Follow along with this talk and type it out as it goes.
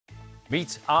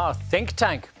Meet our think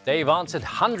tank. They've answered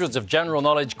hundreds of general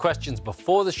knowledge questions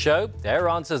before the show. Their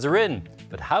answers are in.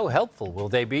 But how helpful will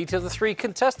they be to the three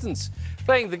contestants?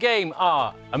 Playing the game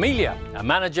are Amelia, a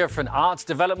manager for an arts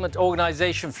development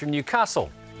organisation from Newcastle,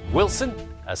 Wilson,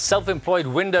 a self-employed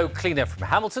window cleaner from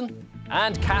Hamilton,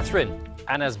 and Catherine,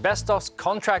 an asbestos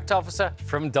contract officer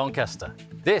from Doncaster.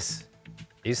 This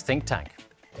is Think Tank.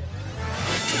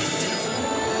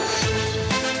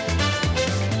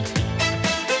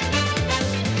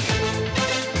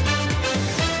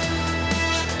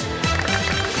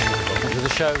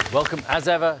 Show. Welcome, as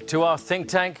ever, to our think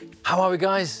tank. How are we,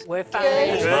 guys? We're fine.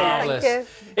 Marvellous.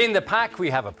 In the pack,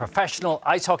 we have a professional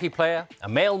ice hockey player, a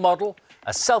male model,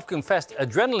 a self-confessed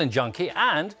adrenaline junkie,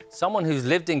 and someone who's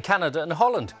lived in Canada and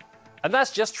Holland. And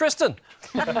that's just Tristan.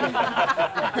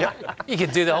 He can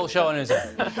do the whole show on his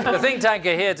own. The think tank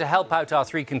are here to help out our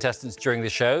three contestants during the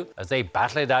show as they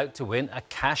battle it out to win a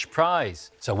cash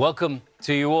prize. So welcome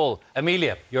to you all.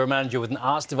 Amelia, you're a manager with an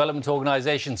arts development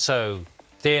organisation, so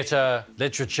theatre,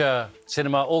 literature,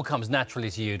 cinema, all comes naturally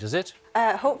to you, does it?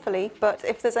 Hopefully, but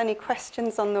if there's any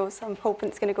questions on those, I'm hoping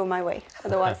it's going to go my way.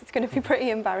 Otherwise, it's going to be pretty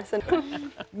embarrassing.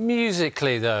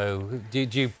 Musically, though, do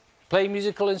you play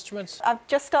musical instruments? I've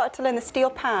just started to learn the steel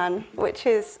pan, which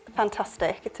is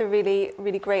fantastic. It's a really,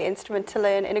 really great instrument to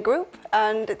learn in a group,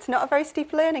 and it's not a very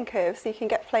steep learning curve, so you can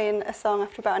get playing a song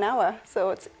after about an hour.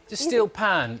 So it's the steel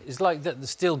pan is like the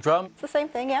steel drum? It's the same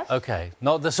thing, yeah. OK,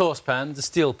 not the saucepan, the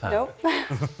steel pan. No.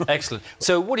 Excellent.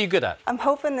 So what are you good at? I'm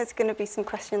hoping there's going to be some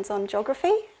questions on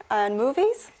geography and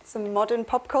movies, some modern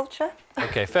pop culture.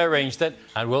 OK, fair range then.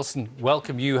 And Wilson,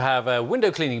 welcome. You have a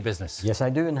window cleaning business. Yes, I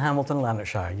do, in Hamilton,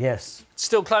 Lanarkshire, yes.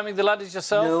 Still climbing the ladders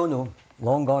yourself? No.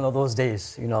 Long gone are those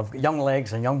days. You know, I've got young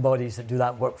legs and young bodies that do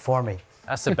that work for me.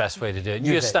 That's the best way to do it.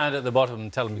 You just stand at the bottom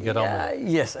and tell them to get on with it.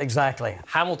 Yes, exactly.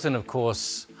 Hamilton, of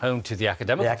course, home to the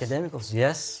Academicals. The Academicals,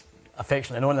 yes.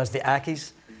 Affectionately known as the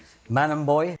Ackies. Man and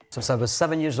boy. Since I was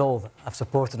 7 years old, I've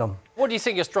supported them. What do you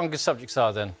think your strongest subjects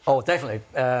are, then? Oh, definitely.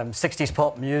 60s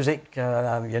pop music.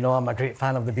 You know, I'm a great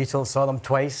fan of the Beatles. Saw them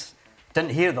twice.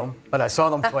 Didn't hear them, but I saw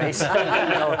them twice. You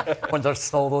know, when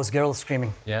there's all those girls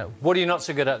screaming. Yeah. What are you not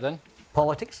so good at, then?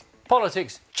 Politics.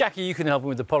 Politics. Jackie, you can help me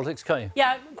with the politics, can't you?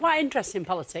 Yeah, quite interested in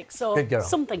politics, so good girl.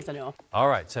 Some things I know. All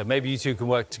right, so maybe you two can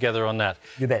work together on that.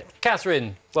 You bet.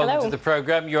 Catherine, welcome Hello. to the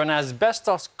programme. You're an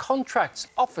asbestos contracts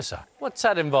officer. What's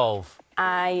that involve?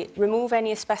 I remove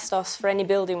any asbestos for any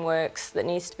building works that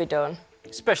needs to be done.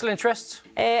 Special interests?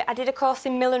 I did a course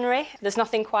in millinery. There's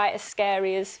nothing quite as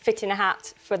scary as fitting a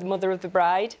hat for the mother of the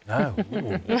bride. No.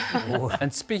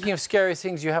 And speaking of scary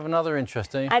things, you have another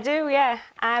interest, don't you? I do, yeah.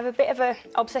 I have a bit of an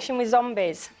obsession with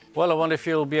zombies. Well, I wonder if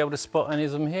you'll be able to spot any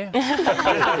of them here.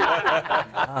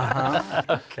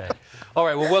 OK. All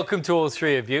right, well, welcome to all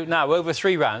three of you. Now, over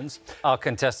 3 rounds, our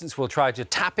contestants will try to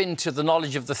tap into the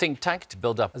knowledge of the think tank to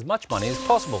build up as much money as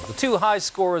possible. The 2 high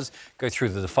scorers go through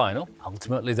to the final.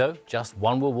 Ultimately, though, just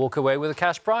one will walk away with a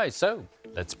cash prize. So,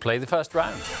 let's play the first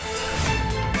round.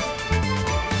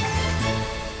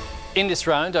 In this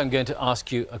round, I'm going to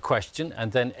ask you a question,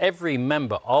 and then every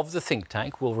member of the think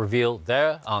tank will reveal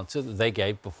their answer that they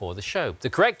gave before the show. The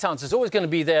correct answer is always going to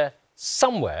be there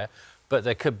somewhere, but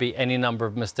there could be any number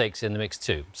of mistakes in the mix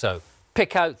too. So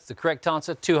pick out the correct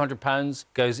answer. £200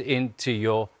 goes into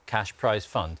your cash prize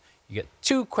fund. You get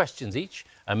 2 questions each.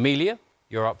 Amelia,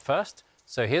 you're up first.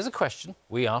 So here's a question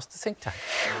we asked the think tank.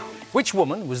 Which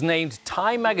woman was named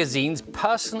Time Magazine's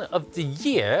Person of the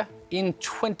Year in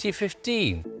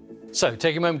 2015? So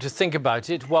take a moment to think about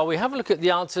it while we have a look at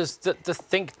the answers that the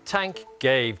think tank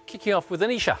gave. Kicking off with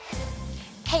Anisha.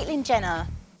 Caitlyn Jenner.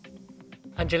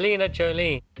 Angelina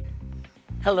Jolie.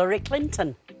 Hillary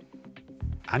Clinton.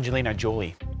 Angelina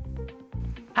Jolie.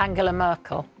 Angela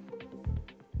Merkel.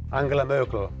 Angela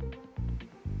Merkel.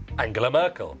 Angela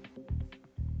Merkel.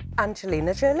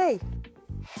 Angelina Jolie.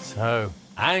 So,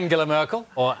 Angela Merkel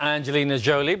or Angelina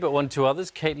Jolie, but 2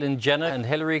 others, Caitlyn Jenner and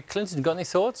Hillary Clinton. Got any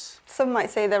thoughts? Some might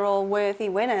say they're all worthy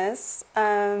winners.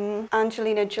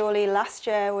 Angelina Jolie last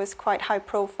year was quite high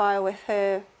profile with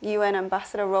her UN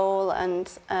ambassador role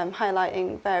and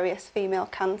highlighting various female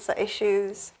cancer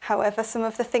issues. However, some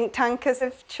of the think tankers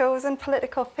have chosen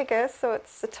political figures, so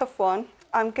it's a tough one.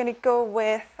 I'm going to go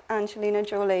with Angelina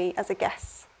Jolie as a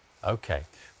guess. OK.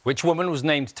 Which woman was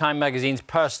named Time Magazine's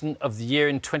Person of the Year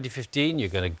in 2015? You're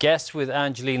going to guess with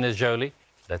Angelina Jolie.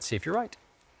 Let's see if you're right.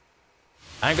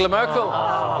 Angela Merkel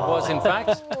was, in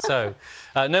fact. So,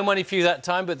 no money for you that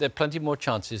time, but there are plenty more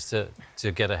chances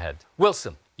to get ahead.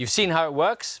 Wilson, you've seen how it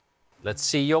works. Let's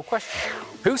see your question.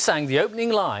 Who sang the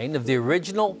opening line of the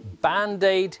original Band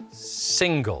Aid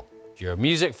single? If you're a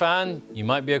music fan, you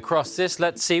might be across this.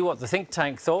 Let's see what the think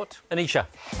tank thought. Anisha.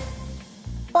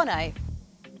 Bono.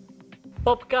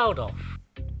 Bob Geldof.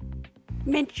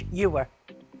 Mitch Ewer.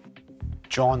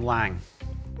 John Lang.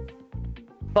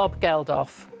 Bob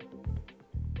Geldof.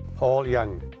 Paul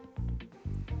Young.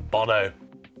 Bono.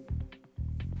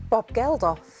 Bob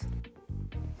Geldof.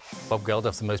 Bob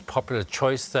Geldof, the most popular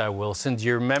choice there, Wilson. Do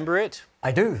you remember it?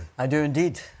 I do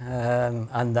indeed.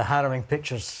 And the harrowing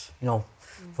pictures, you know,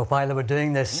 for while they were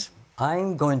doing this,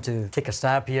 I'm going to take a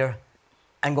stab here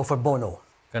and go for Bono.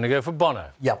 Going to go for Bono?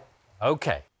 Yep.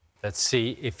 OK, let's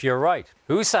see if you're right.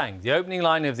 Who sang the opening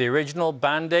line of the original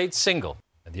Band Aid single?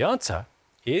 And the answer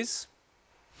is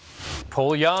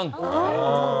Paul Young.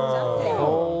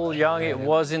 Paul Young, it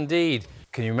was indeed.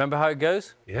 Can you remember how it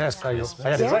goes? Yes, I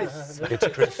had it right. It's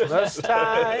Christmas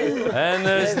time. And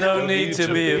there's no need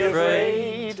to be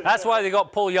afraid. That's why they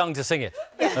got Paul Young to sing it.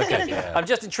 OK, I'm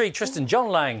just intrigued. Tristan, John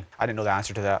Lang. I didn't know the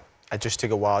answer to that. I just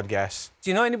took a wild guess. Do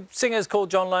you know any singers called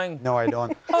John Lang? No, I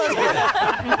don't.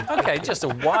 OK, just a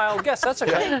wild guess. That's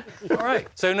OK. All right.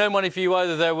 So no money for you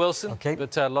either there, Wilson. OK.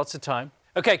 But lots of time.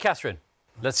 OK, Catherine,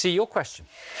 let's see your question.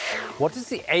 What does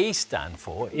the A stand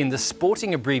for in the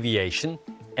sporting abbreviation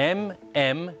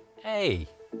MMA?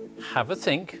 Have a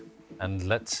think and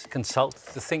let's consult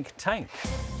the think tank.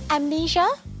 Amnesia.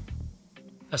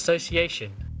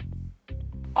 Association.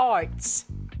 Arts.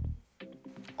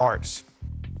 Arts.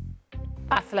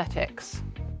 Athletics.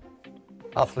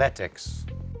 Athletics.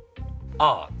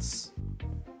 Arts.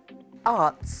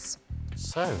 Arts.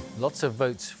 So, lots of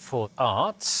votes for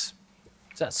arts.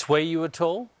 Does that sway you at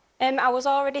all? I was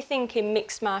already thinking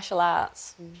mixed martial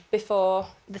arts before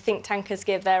the think tankers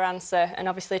gave their answer, and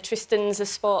obviously Tristan's a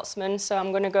sportsman, so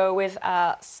I'm going to go with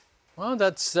arts. Well,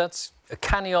 that's a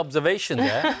canny observation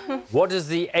there. What does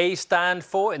the A stand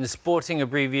for in the sporting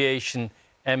abbreviation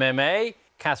MMA?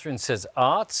 Catherine says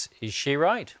arts. Is she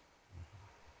right?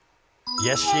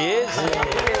 Yes, she is.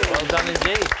 Well done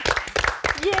indeed.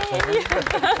 Yay!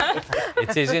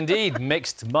 It is indeed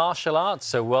mixed martial arts,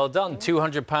 so well done.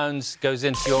 £200 goes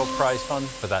into your prize fund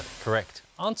for that correct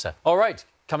answer. All right,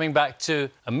 coming back to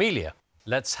Amelia,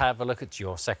 let's have a look at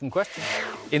your second question.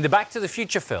 In the Back to the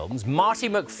Future films, Marty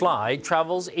McFly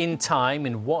travels in time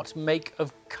in what make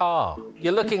of car?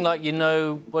 You're looking like you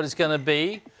know what it's going to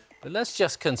be, but let's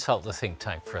just consult the think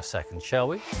tank for a second, shall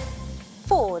we?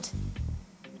 Ford.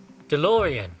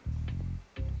 DeLorean.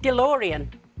 DeLorean.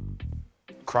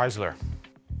 Chrysler.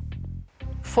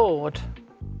 Ford.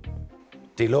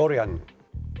 DeLorean.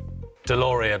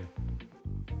 DeLorean.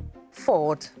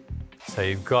 Ford. So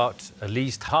you've got at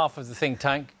least half of the think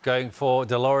tank going for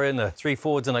DeLorean, 3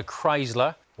 Fords and a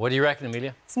Chrysler. What do you reckon,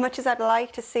 Amelia? As much as I'd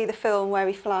like to see the film where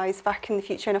he flies back in the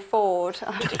future in a Ford,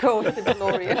 I have to go with the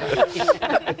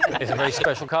DeLorean. It's a very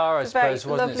special car, I suppose,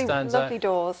 wasn't it? Stands lovely out.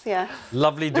 doors, yes.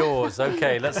 Lovely doors.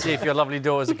 OK, let's see if your lovely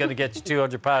doors are going to get you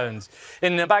 £200.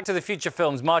 In the Back to the Future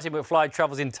films, Marty McFly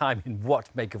travels in time in what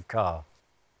make of car?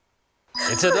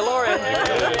 It's a DeLorean.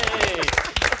 Yay!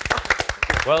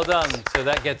 Well done. So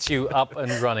that gets you up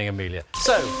and running, Amelia.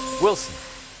 So, Wilson,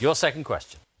 your second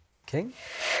question. OK.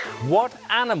 What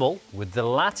animal with the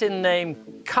Latin name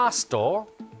castor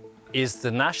is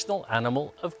the national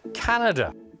animal of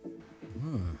Canada?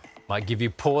 Might give you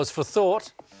pause for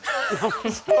thought.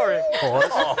 Sorry.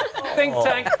 Pause. Think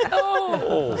tank.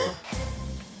 Oh.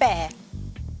 Bear.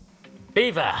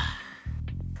 Beaver.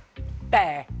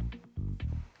 Bear.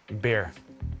 Bear.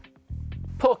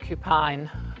 Porcupine.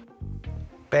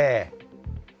 Bear.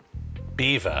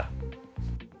 Beaver.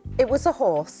 It was a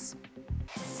horse.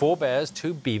 4 bears,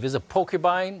 2 beavers, a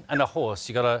porcupine and a horse.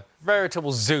 You got a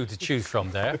veritable zoo to choose from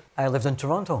there. I lived in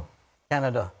Toronto,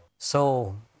 Canada.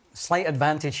 So, slight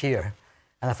advantage here.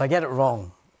 And if I get it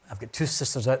wrong, I've got 2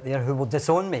 sisters out there who will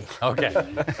disown me. OK.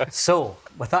 So,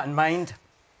 with that in mind,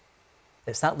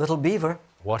 it's that little beaver.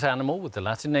 What animal with the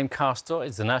Latin name castor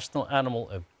is the national animal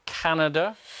of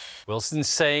Canada? Wilson's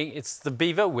saying it's the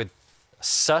beaver with a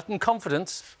certain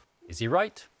confidence. Is he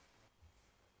right?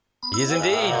 He is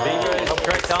indeed. Beaver is the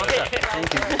correct answer.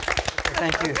 Thank you.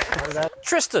 Thank you.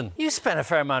 Tristan, you spent a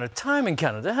fair amount of time in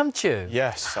Canada, haven't you?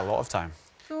 Yes, a lot of time.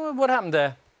 What happened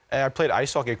there? I played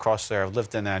ice hockey across there. I've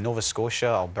lived in Nova Scotia,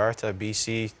 Alberta,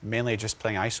 BC, mainly just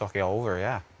playing ice hockey all over,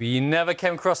 yeah. You never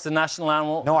came across the national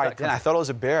animal? No, I didn't. I thought it was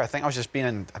a bear. I think I was just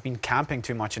I've been camping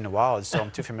too much in the wild, so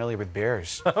I'm too familiar with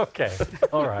bears. OK,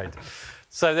 all right.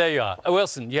 So there you are.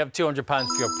 Wilson, you have £200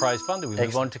 for your prize fund. We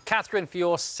move on to Catherine for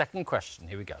your second question.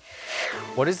 Here we go.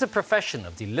 What is the profession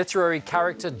of the literary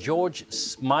character George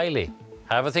Smiley?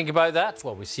 Have a think about that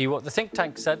while we see what the think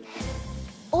tank said.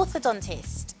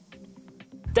 Orthodontist.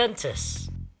 Dentist.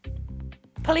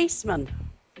 Policeman.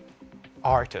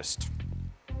 Artist.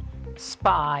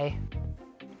 Spy.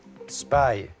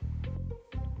 Spy.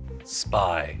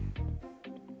 Spy.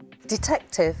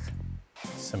 Detective.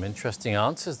 Some interesting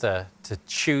answers there to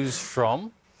choose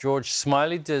from. George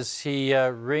Smiley, does he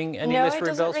ring any No, it literary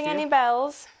bells doesn't for ring you? any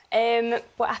bells.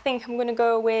 But I think I'm going to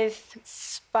go with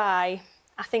Spy.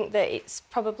 I think that it's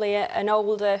probably an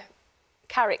older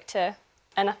character,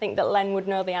 and I think that Len would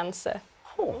know the answer.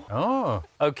 Oh,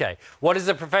 OK. What is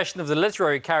the profession of the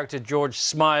literary character George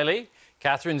Smiley?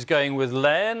 Catherine's going with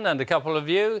Len, and a couple of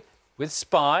you with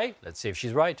Spy. Let's see if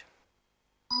she's right.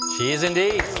 She is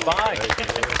indeed Spy.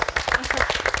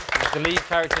 The lead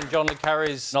character in John le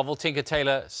Carré's novel Tinker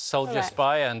Tailor Soldier Correct.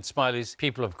 Spy, and Smiley's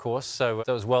People, of course, so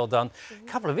that was well done. A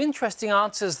couple of interesting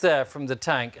answers there from the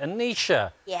tank.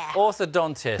 Anisha, Yeah.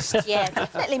 orthodontist. Yeah,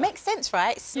 definitely. Makes sense,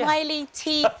 right? Smiley,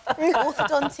 teeth,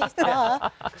 orthodontist.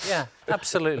 Yeah,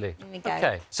 absolutely. There we go.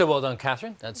 OK, so well done,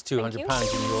 Catherine. That's £200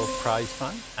 in your prize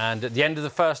fund. And at the end of the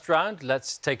first round,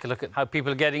 let's take a look at how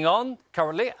people are getting on.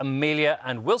 Currently, Amelia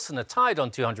and Wilson are tied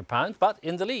on £200, but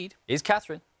in the lead is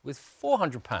Catherine with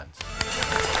 £400.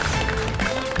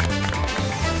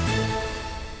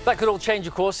 That could all change,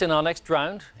 of course, in our next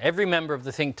round. Every member of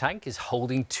the think tank is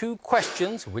holding 2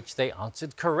 questions which they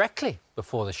answered correctly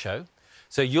before the show.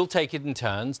 So you'll take it in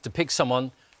turns to pick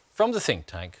someone from the think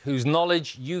tank whose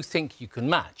knowledge you think you can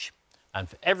match. And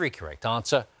for every correct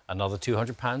answer, another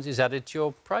 £200 is added to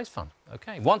your prize fund.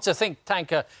 OK. Once a think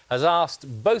tanker has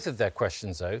asked both of their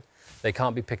questions, though, they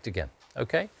can't be picked again.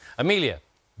 OK? Amelia,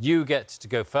 you get to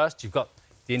go first. You've got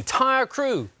the entire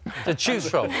crew to choose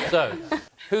from. So,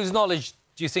 whose knowledge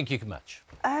do you think you can match?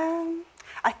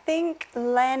 I think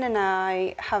Len and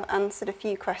I have answered a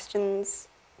few questions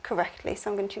correctly,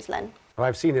 so I'm going to choose Len. Well,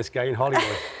 I've seen this guy in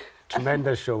Hollywood.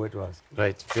 Tremendous show it was.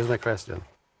 Right, here's my question.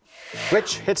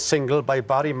 Which hit single by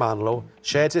Barry Manilow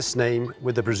shares its name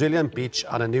with the Brazilian beach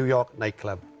and a New York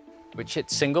nightclub? Which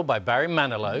hit single by Barry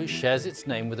Manilow shares its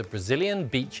name with a Brazilian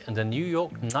beach and a New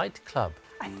York nightclub?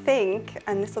 I think,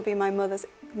 and this will be my mother's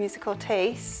musical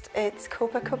taste, it's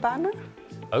Copacabana.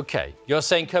 OK, you're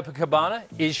saying Copacabana.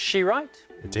 Is she right?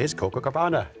 It is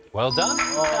Copacabana. Well done.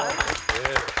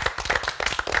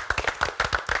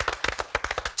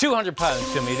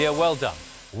 £200 to Amelia. Well done.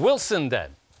 Wilson,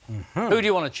 then. Who do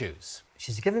you want to choose?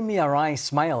 She's giving me a wry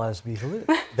smile as we look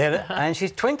there, and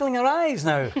she's twinkling her eyes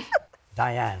now.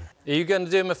 Diane. Are you going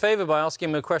to do him a favour by asking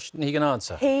him a question he can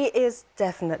answer? He is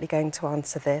definitely going to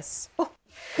answer this.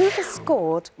 Who has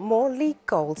scored more league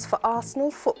goals for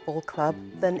Arsenal Football Club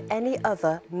than any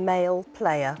other male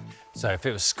player? So if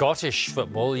it was Scottish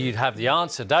football, you'd have the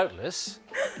answer, doubtless.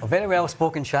 A very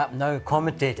well-spoken chap now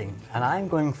commentating, and I'm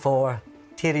going for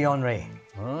Thierry Henry.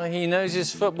 Well, he knows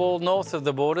his football north of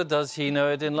the border. Does he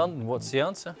know it in London? What's the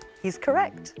answer? He's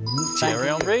correct. Thierry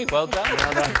Henry. Well done.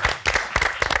 Well done.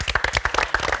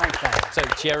 Thanks, Diane. So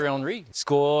Thierry Henry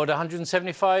scored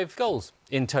 175 goals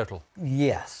in total.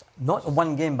 Yes. Not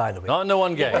one game, by the way. Not in the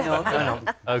one game. No.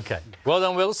 OK. Well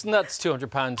done, Wilson. That's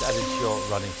 £200 added to your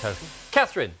running total.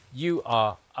 Catherine, you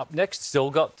are up next. Still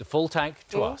got the full tank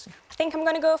to ask. I think I'm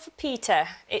going to go for Peter.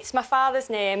 It's my father's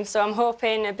name, so I'm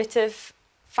hoping a bit of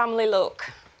family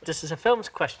luck. This is a films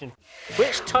question.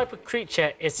 Which type of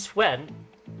creature is Sven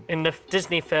in the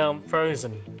Disney film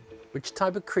Frozen? Which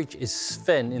type of creature is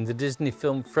Sven in the Disney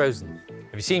film Frozen?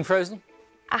 Have you seen Frozen?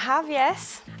 I have,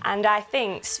 yes. And I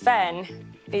think Sven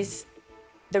is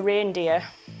the reindeer.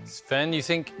 Sven, you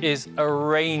think, is a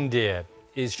reindeer.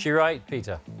 Is she right,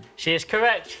 Peter? She is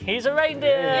correct. He's a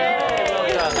reindeer.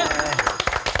 Well done.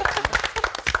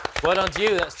 Well done to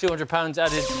you. That's £200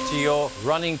 added to your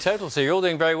running total. So you're all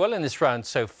doing very well in this round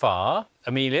so far.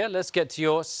 Amelia, let's get to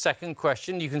your second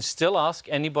question. You can still ask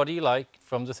anybody you like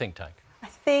from the think tank. I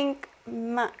think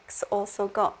Max also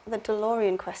got the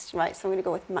DeLorean question right, so I'm going to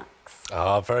go with Max.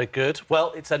 Ah, very good.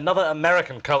 Well, it's another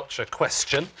American culture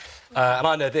question. And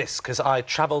I know this because I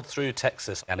travelled through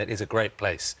Texas, and it is a great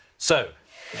place. So,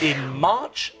 in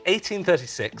March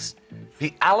 1836,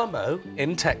 the Alamo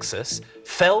in Texas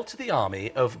fell to the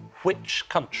army of which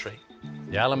country?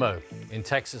 The Alamo in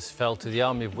Texas fell to the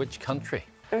army of which country?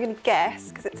 I'm going to guess,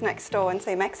 because it's next door, and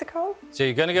say Mexico. So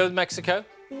you're going to go with Mexico?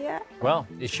 Yeah. Well,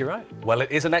 is she right? Well, it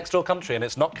is a next door country, and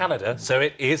it's not Canada, so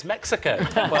it is Mexico.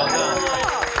 Well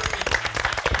done.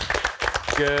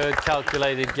 Good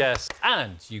calculated guess.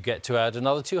 And you get to add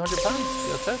another £200 to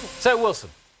your total. So, Wilson,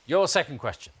 your second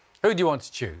question. Who do you want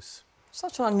to choose?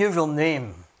 Such an unusual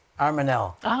name.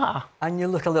 Armanel. Ah. And you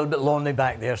look a little bit lonely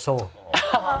back there, so...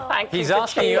 Thank He's you for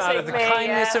asking you out of the choosing me,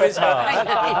 kindness of his heart.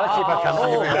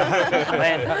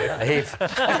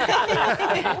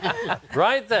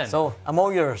 Right then. So, I'm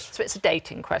all yours. So it's a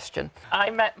dating question. I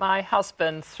met my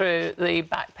husband through the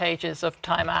back pages of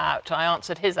Time Out. I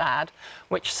answered his ad,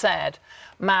 which said,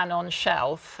 man on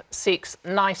shelf seeks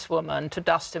nice woman to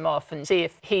dust him off and see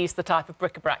if he's the type of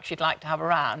bric-a-brac she'd like to have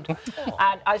around.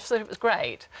 And I just thought it was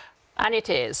great. And it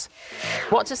is.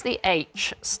 What does the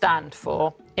H stand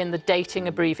for in the dating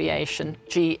abbreviation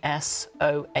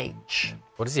GSOH?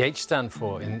 What does the H stand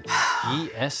for in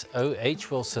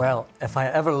GSOH, Wilson? Well, if I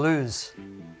ever lose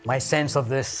my sense of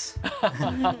this,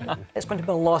 it's going to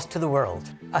be a loss to the world.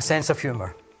 A sense of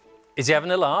humour. Is he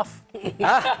having a laugh?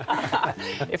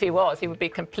 If he was, he would be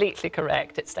completely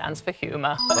correct. It stands for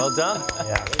humour. Well done.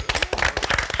 Yeah.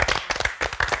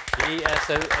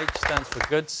 GSOH stands for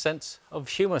good sense of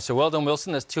humour. So well done,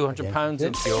 Wilson. That's £200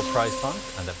 into your prize fund.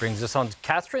 And that brings us on to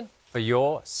Catherine for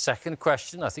your second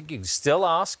question. I think you can still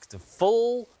ask the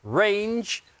full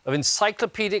range of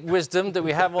encyclopedic wisdom that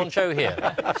we have on show here.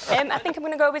 I think I'm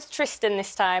going to go with Tristan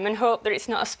this time and hope that it's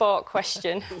not a sport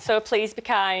question. So please be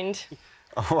kind.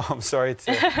 Oh, I'm sorry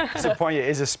to disappoint you. It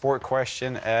is a sport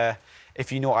question. If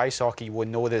you know ice hockey, you would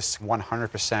know this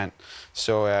 100%.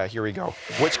 So here we go.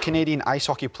 Which Canadian ice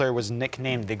hockey player was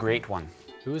nicknamed the Great One?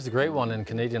 Who was the Great One in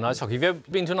Canadian ice hockey? Have you ever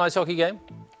been to an ice hockey game?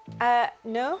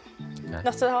 No, not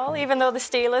at all. Even though the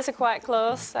Steelers are quite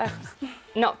close, I've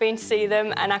not been to see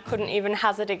them, and I couldn't even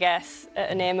hazard a guess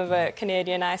at a name of a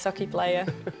Canadian ice hockey player.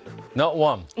 Not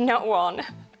one? Not one.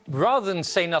 Rather than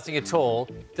say nothing at all,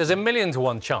 there's a 1,000,000 to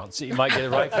 1 chance that you might get it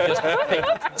right. Just pick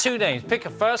 2 names. Pick a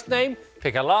first name,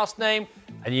 pick a last name,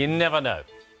 and you never know.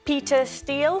 Peter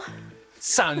Steele.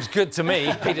 Sounds good to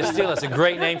me. Peter Steele, that's a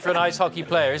great name for an ice hockey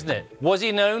player, isn't it? Was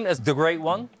he known as the Great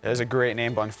One? It is a great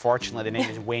name, but unfortunately the name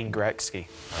is Wayne Gretzky.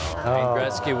 Wayne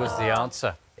Gretzky was the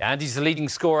answer. And he's the leading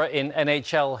scorer in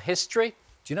NHL history.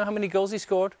 Do you know how many goals he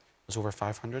scored? It was over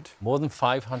 500. More than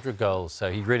 500 goals,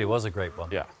 so he really was a great one.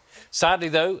 Yeah. Sadly,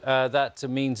 though, that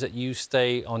means that you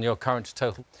stay on your current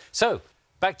total. So,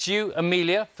 back to you,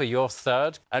 Amelia, for your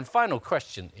third and final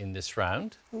question in this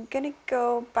round. I'm going to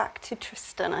go back to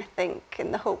Tristan, I think,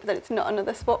 in the hope that it's not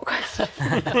another sport question.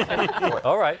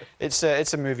 All right. It's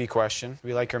a movie question.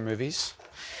 We like our movies.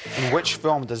 In which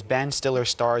film does Ben Stiller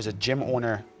star as a gym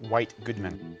owner, White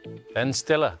Goodman? Ben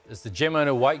Stiller is the gym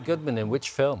owner, White Goodman, in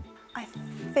which film? I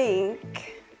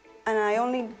think, and I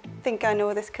only think I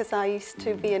know this because I used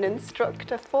to be an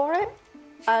instructor for it,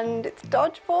 and it's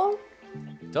Dodgeball.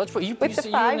 Dodgeball? You With the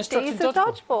 5 Ds of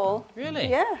Dodgeball. Really?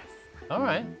 Yes. All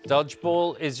right.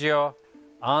 Dodgeball is your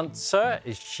answer.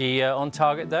 Is she on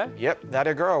target there? Yep, that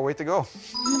a girl. Way to go.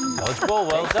 Dodgeball,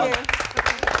 well done.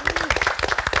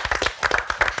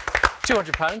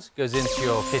 £200 goes into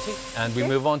your kitty, and we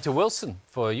move on to Wilson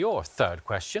for your third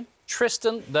question.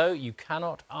 Tristan, though, you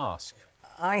cannot ask.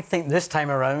 I think this time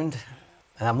around,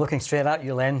 and I'm looking straight at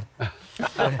you, Len,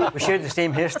 we share the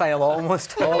same hairstyle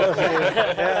almost.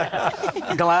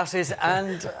 Glasses,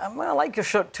 and well, I like your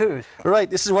shirt too. Right,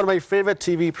 this is one of my favourite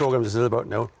TV programmes this is about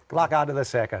now, Blackadder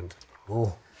II.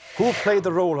 Oh. Who played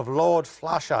the role of Lord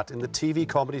Flashheart in the TV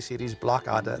comedy series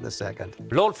Blackadder II?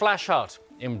 Lord Flashheart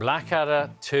in Blackadder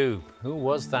 2. Who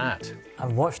was that?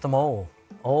 I've watched them all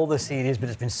the series, but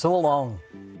it's been so long.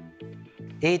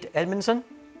 Ade Edmondson?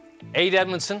 Ade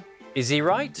Edmondson. Is he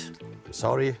right?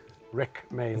 Sorry, Rick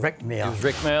Mayall. Rick Mayall. It was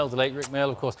Rick Mayall, the late Rick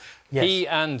Mayall, of course. Yes. He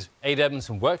and Ade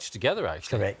Edmondson worked together,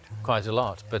 actually. Correct. Quite a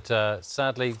lot. But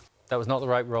sadly, that was not the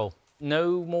right role.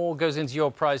 No more goes into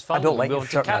your prize fund. I don't like we'll your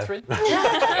move on shirt to Catherine.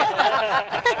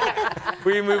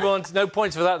 We move on to... No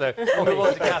points for that, though. We'll move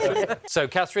on to Catherine. So,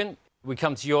 Catherine, we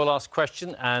come to your last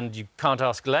question, and you can't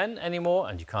ask Len anymore,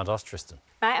 and you can't ask Tristan.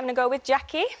 Right, I'm going to go with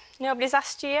Jackie. Nobody's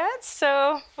asked you yet,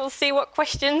 so we'll see what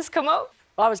questions come up.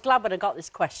 Well, I was glad when I got this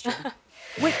question.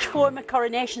 Which former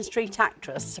Coronation Street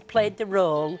actress played the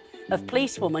role of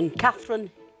policewoman Catherine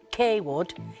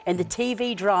Kaywood in the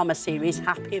TV drama series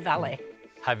Happy Valley?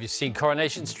 Have you seen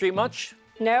Coronation Street much?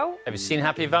 No. Have you seen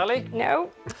Happy Valley?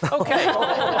 No. OK.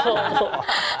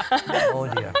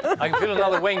 Oh, dear. I can feel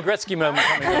another Wayne Gretzky moment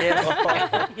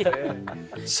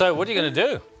coming. So, what are you going to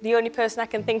do? The only person I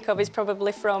can think of is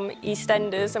probably from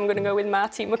EastEnders. I'm going to go with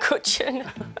Martine McCutcheon.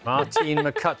 Martine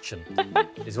McCutcheon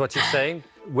is what you're saying.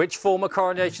 Which former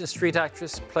Coronation Street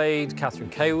actress played Catherine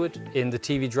Kaywood in the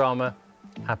TV drama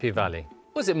Happy Valley?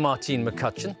 Was it Martine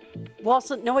McCutcheon?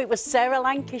 Wasn't, no, it was Sarah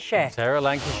Lancashire. Sarah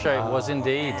Lancashire, it was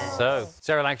indeed. So,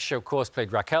 Sarah Lancashire, of course,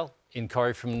 played Raquel in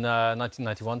Corrie from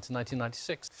 1991 to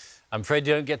 1996. I'm afraid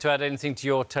you don't get to add anything to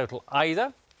your total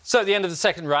either. So at the end of the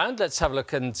second round, let's have a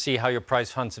look and see how your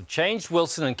prize funds have changed.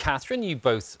 Wilson and Catherine, you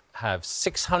both have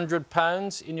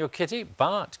 £600 in your kitty,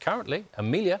 but currently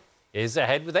Amelia is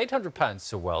ahead with £800,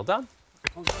 so well done.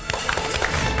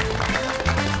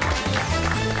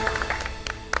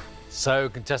 So,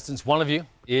 contestants, one of you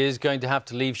is going to have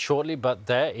to leave shortly, but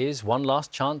there is one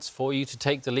last chance for you to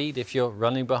take the lead if you're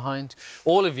running behind.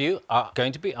 All of you are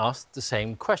going to be asked the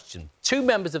same question. Two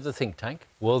members of the think tank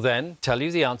will then tell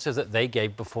you the answers that they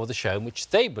gave before the show, which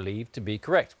they believe to be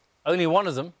correct. Only one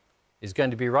of them is going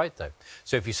to be right, though.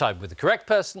 So if you side with the correct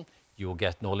person, you will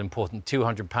get an all-important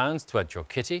 £200 to add to your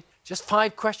kitty. Just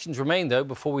 5 questions remain, though,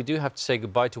 before we do have to say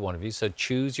goodbye to one of you, so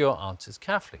choose your answers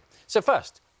carefully. So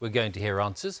first, we're going to hear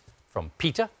answers from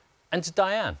Peter and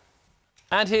Diane.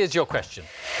 And here's your question.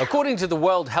 According to the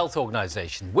World Health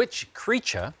Organization, which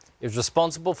creature is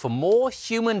responsible for more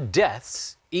human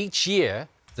deaths each year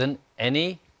than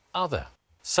any other?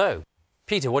 So,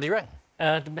 Peter, what do you reckon?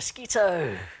 The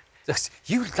mosquito.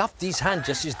 You love these hand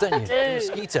gestures, don't you? I do.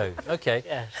 Mosquito. OK.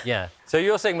 Yes. Yeah. So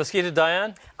you're saying mosquito,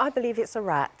 Diane? I believe it's a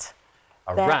rat.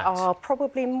 A There rat? are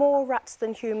probably more rats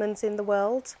than humans in the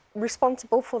world,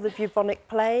 responsible for the bubonic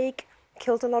plague,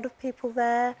 killed a lot of people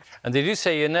there. And they do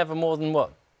say you're never more than,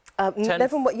 what, 10?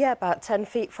 About 10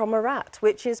 feet from a rat,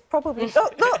 which is probably...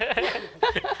 Look!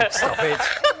 Stop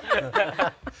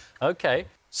it. OK.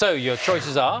 So your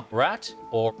choices are rat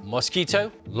or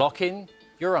mosquito. Lock in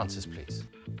your answers, please.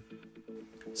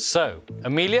 So,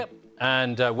 Amelia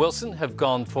and Wilson have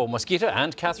gone for mosquito,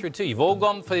 and Catherine too. You've all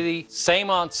gone for the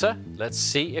same answer. Let's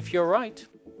see if you're right.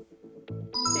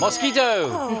 Mosquito!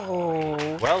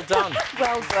 Oh. Well done.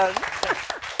 Well done.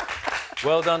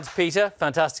 Well done to Peter.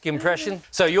 Fantastic impression.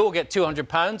 So you all get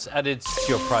 £200 added to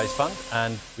your prize fund,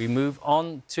 and we move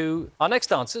on to our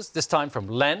next answers, this time from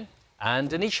Len and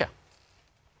Anisha.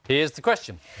 Here's the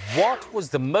question. What was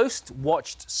the most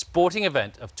watched sporting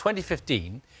event of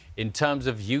 2015 in terms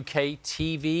of UK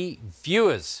TV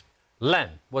viewers? Len,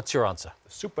 what's your answer?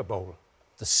 The Super Bowl.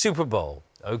 The Super Bowl.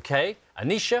 OK.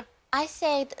 Anisha? I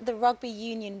said the Rugby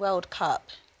Union World Cup.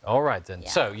 All right, then. Yeah.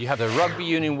 So you have the Rugby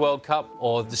Union World Cup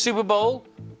or the Super Bowl,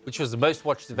 which was the most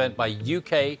watched event by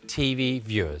UK TV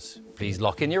viewers. Please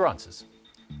lock in your answers.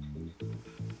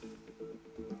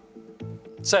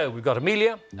 So we've got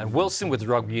Amelia and Wilson with the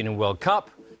Rugby Union World Cup.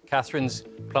 Catherine's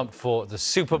plumped for the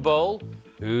Super Bowl.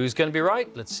 Who's going to be right?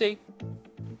 Let's see.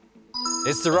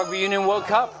 It's the Rugby Union World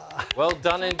Cup. Well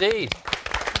done indeed.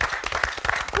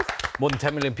 More than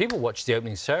 10 million people watched the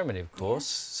opening ceremony, of course.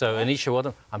 So, Anisha, well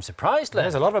done. I'm surprised, Len.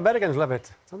 There's a lot of Americans love it,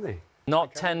 don't they?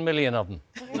 Not 10 million of them.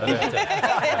 We're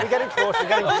getting close, we're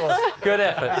getting close. Good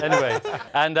effort, anyway.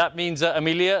 And that means,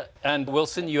 Amelia and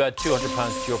Wilson, you add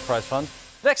 £200 to your prize fund.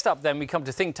 Next up, then, we come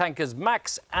to think tankers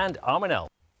Max and Armanel.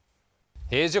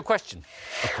 Here's your question.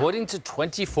 According to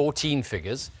 2014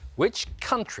 figures, which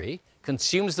country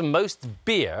consumes the most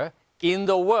beer in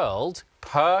the world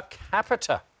per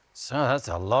capita? So that's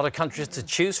a lot of countries to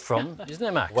choose from, isn't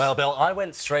it, Max? Well, Bill, I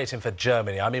went straight in for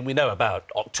Germany. I mean, we know about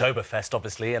Oktoberfest,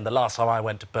 obviously, and the last time I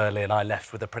went to Berlin, I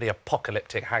left with a pretty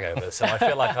apocalyptic hangover, so I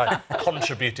feel like I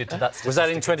contributed to that statistic. Was that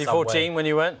in 2014 when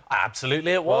you went?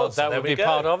 Absolutely it Well, was. that would be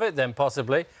part of it, then,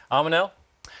 possibly. Armanel?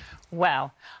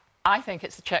 Well, I think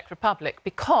it's the Czech Republic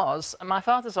because my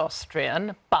father's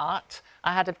Austrian, but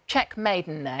I had a Czech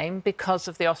maiden name because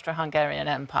of the Austro-Hungarian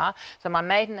Empire. So my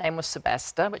maiden name was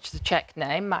Sebesta, which is a Czech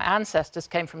name. My ancestors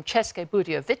came from České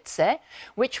Budějovice,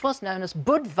 which was known as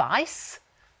Budweiser,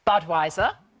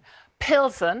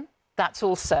 Pilsen, that's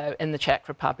also in the Czech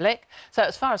Republic. So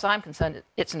as far as I'm concerned,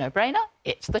 it's a no-brainer.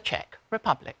 It's the Czech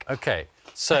Republic. OK,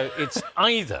 so it's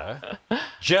either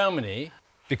Germany,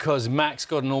 because Max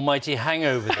got an almighty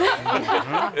hangover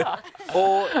there.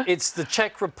 Or it's the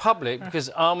Czech Republic, because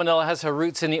Armanel has her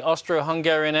roots in the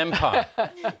Austro-Hungarian Empire.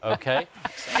 OK?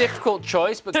 Difficult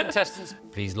choice, but contestants,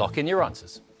 please lock in your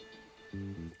answers.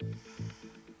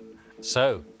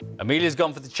 So, Amelia's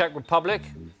gone for the Czech Republic.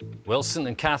 Wilson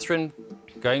and Catherine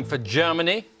going for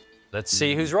Germany. Let's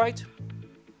see who's right.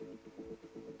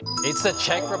 It's the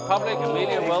Czech Republic.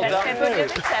 Amelia, well done.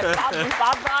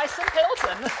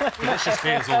 Delicious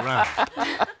beers all round.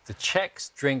 The Czechs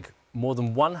drink more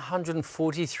than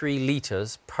 143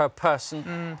 litres per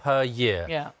person per year.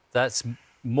 Yeah. That's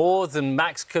more than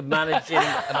Max could manage in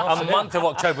a month of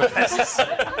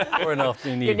Oktoberfest. Or an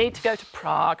afternoon. You need to go to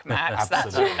Prague, Max.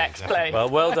 That's your next place.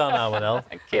 Well done, Armanel.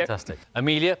 Thank you. Fantastic.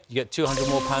 Amelia, you get £200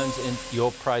 more in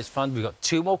your prize fund. We've got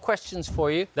 2 more questions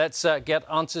for you. Let's get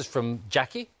answers from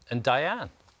Jackie and Diane.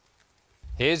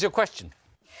 Here's your question.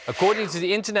 According to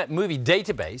the Internet Movie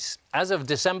Database, as of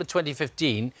December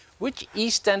 2015, which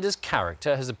EastEnders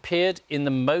character has appeared in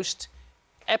the most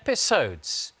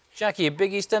episodes. Jackie, a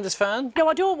big EastEnders fan? No,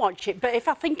 I don't watch it, but if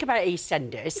I think about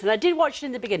EastEnders, and I did watch it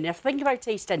in the beginning, if I think about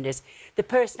EastEnders, the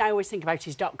person I always think about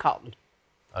is Dot Cotton.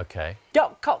 OK.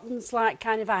 Dot Cotton's, like,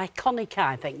 kind of iconic,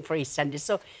 I think, for EastEnders,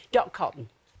 so Dot Cotton.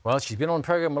 Well, she's been on the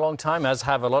programme a long time, as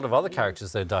have a lot of other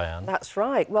characters, though, Diane. That's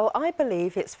right. Well, I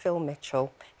believe it's Phil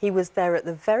Mitchell. He was there at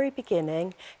the very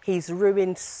beginning. He's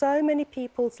ruined so many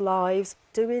people's lives,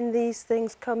 doing these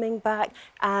things, coming back,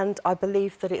 and I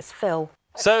believe that it's Phil.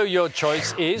 So your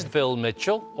choice is Phil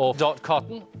Mitchell or Dot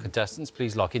Cotton. Contestants,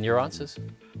 please lock in your answers.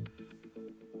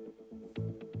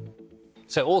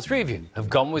 So all three of you have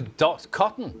gone with Dot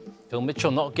Cotton. Phil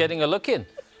Mitchell not getting a look in.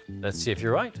 Let's see if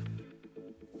you're right.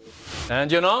 And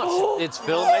you're not. It's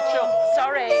Phil Mitchell.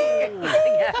 Sorry.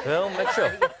 Phil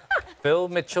Mitchell. Phil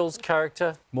Mitchell's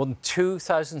character, more than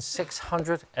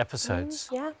 2,600 episodes.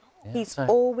 Yeah. He's so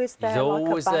always there. He's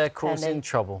always like a there bad causing penny.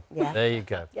 trouble. Yeah. There you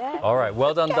go. Yeah. All right,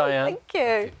 well done, Okay, Diane. Thank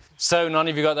you. So none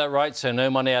of you got that right, so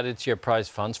no money added to your prize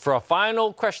funds. For our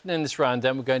final question in this round,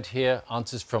 then, we're going to hear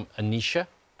answers from Anisha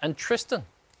and Tristan.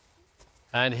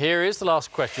 And here is the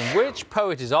last question. Which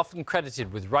poet is often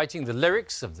credited with writing the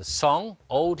lyrics of the song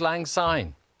Auld Lang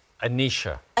Syne?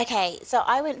 Anisha. Okay, so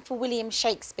I went for William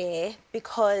Shakespeare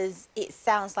because it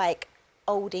sounds like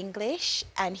Old English,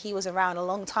 and he was around a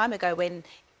long time ago when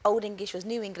Old English was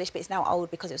New English, but it's now old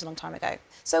because it was a long time ago.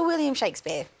 So William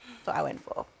Shakespeare, that's what I went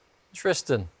for.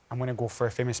 Tristan. I'm going to go for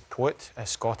a famous poet, a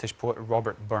Scottish poet,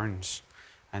 Robert Burns.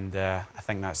 And I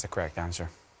think that's the correct answer.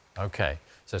 OK,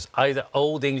 so it's either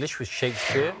Old English with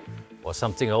Shakespeare or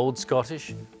something Old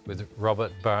Scottish with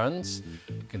Robert Burns.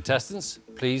 Contestants,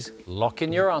 please lock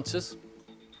in your answers.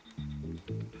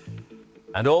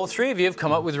 And all three of you have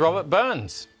come up with Robert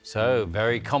Burns. So,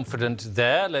 very confident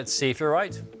there. Let's see if you're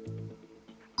right.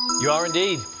 You are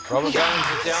indeed. Robert Burns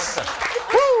is the answer.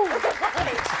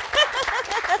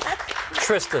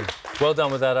 Tristan, well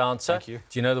done with that answer. Thank you.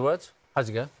 Do you know the words? How's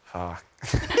it go?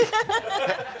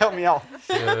 Help me out.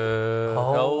 Should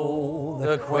old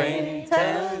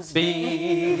acquaintance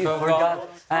be forgot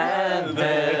and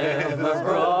never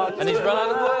brought. And he's run out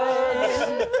of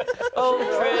words. Oh,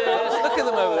 Tris, look at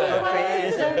them over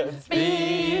there.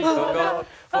 Be forgot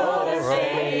for the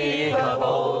sake of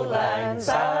Auld Lang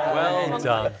Syne. Well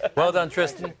done. Well done,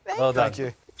 Tristan. Well done. Thank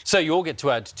you. So you all get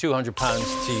to add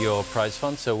 £200 to your prize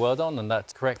fund, so well done, and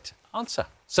that's the correct answer.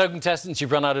 So, contestants,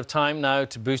 you've run out of time now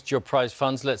to boost your prize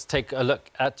funds. Let's take a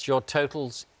look at your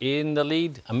totals. In the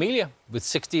lead, Amelia with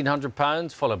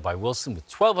 £1,600, followed by Wilson with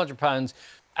 £1,200.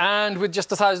 And with just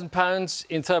 £1,000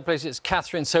 in third place, it's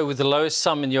Catherine. So with the lowest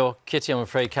sum in your kitty, I'm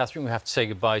afraid, Catherine, we have to say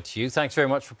goodbye to you. Thanks very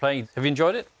much for playing. Have you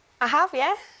enjoyed it? I have,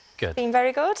 yeah. Good. Been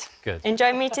very good. Good.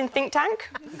 Enjoy meeting Think Tank.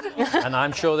 And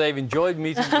I'm sure they've enjoyed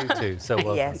meeting you too. So well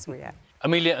done. Yes, we are.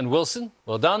 Amelia and Wilson,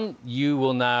 well done. You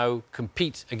will now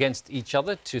compete against each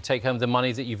other to take home the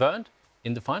money that you've earned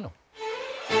in the final.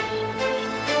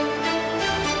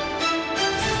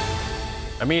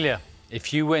 Amelia,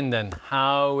 if you win, then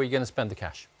how are you going to spend the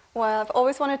cash? Well, I've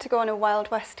always wanted to go on a Wild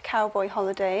West cowboy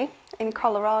holiday in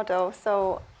Colorado,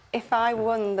 so if I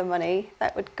won the money,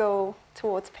 that would go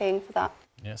towards paying for that.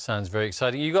 Yeah, sounds very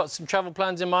exciting. You got some travel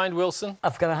plans in mind, Wilson?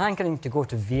 I've got a hankering to go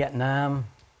to Vietnam,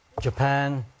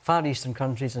 Japan, Far Eastern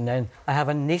countries, and then I have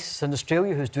a niece in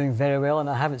Australia who's doing very well, and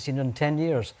I haven't seen her in 10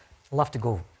 years. Love to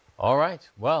go. All right.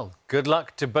 Well, good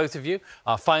luck to both of you.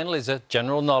 Our final is a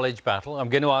general knowledge battle. I'm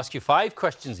going to ask you 5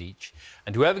 questions each,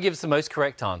 and whoever gives the most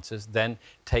correct answers then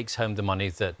takes home the money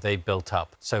that they've built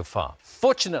up so far.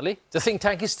 Fortunately, the think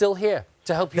tank is still here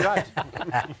to help you out.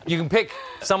 You can pick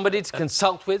somebody to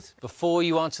consult with before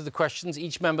you answer the questions.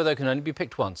 Each member, though, can only be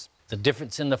picked once. The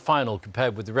difference in the final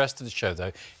compared with the rest of the show,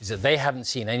 though, is that they haven't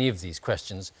seen any of these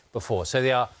questions before, so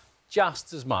they are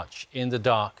just as much in the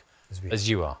dark as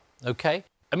you are. OK?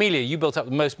 Amelia, you built up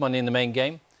the most money in the main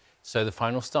game, so the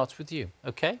final starts with you,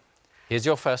 OK? Here's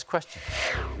your first question.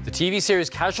 The TV series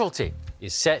Casualty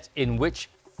is set in which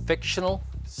fictional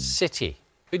city?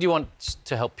 Who do you want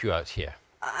to help you out here?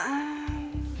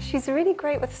 She's really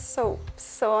great with soaps,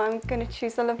 so I'm going to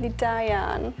choose the lovely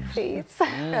Diane, please.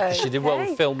 She did well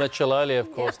with Phil Mitchell earlier,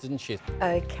 of course, didn't she?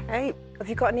 OK. Have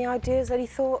you got any ideas, any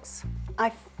thoughts?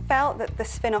 I felt that the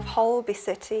spin-off Holby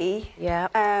City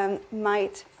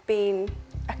might have been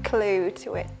a clue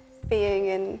to it being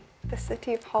in the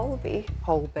city of Holby.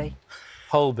 Holby.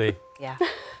 Holby. Yeah.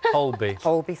 Holby.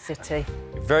 Holby City.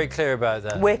 You're very clear about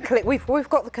that. We've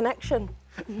got the connection.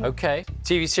 OK.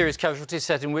 TV series Casualty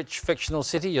set in which fictional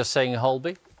city? You're saying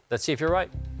Holby. Let's see if you're right.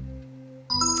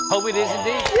 Holby it is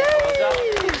indeed. Well done.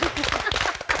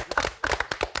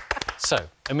 So,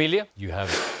 Amelia, you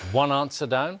have one answer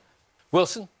down.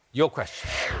 Wilson, your question.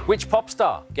 Which pop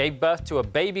star gave birth to a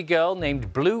baby girl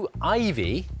named Blue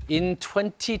Ivy in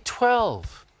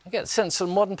 2012? I get the sense of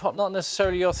modern pop, not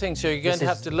necessarily your thing, so you're going to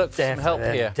have to look for some help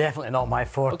here. Definitely not my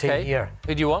forte here.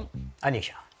 Who do you want?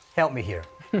 Anisha, help me here.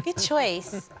 Good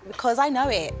choice, because I know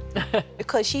it.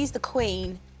 Because she's the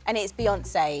queen and it's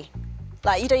Beyonce.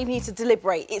 Like, you don't even need to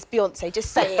deliberate. It's Beyonce.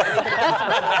 Just say it. It's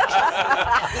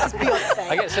Beyonce.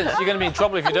 I get the sense you're going to be in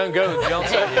trouble if you don't go with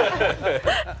Beyonce.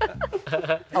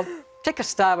 I'll take a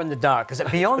stab in the dark. Is it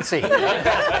Beyonce?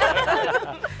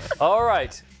 All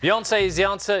right. Beyonce is the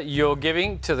answer you're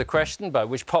giving to the question about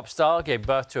which pop star gave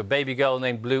birth to a baby girl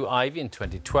named Blue Ivy in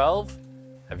 2012.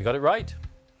 Have you got it right?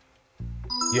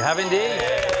 You have indeed.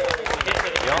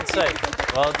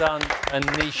 Beyonce. Well done,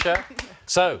 Anisha.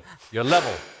 So, you're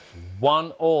level.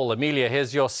 1-1. Amelia,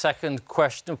 here's your second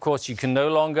question. Of course, you can no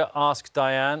longer ask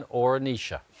Diane or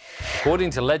Anisha. According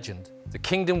to legend, the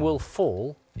kingdom will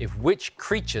fall if which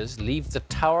creatures leave the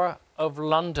Tower of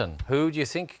London? Who do you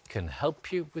think can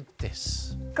help you with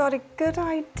this? Got a good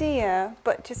idea,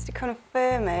 but just to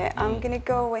confirm it, I'm going to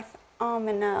go with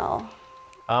Armanel.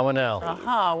 Armanel.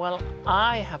 Aha, well,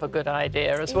 I have a good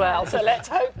idea as well, so let's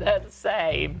hope they're the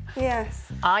same. Yes.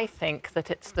 I think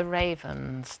that it's the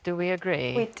Ravens. Do we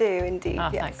agree? We do indeed,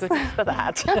 yes. Thank goodness for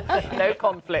that. No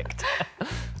conflict.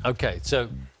 OK, so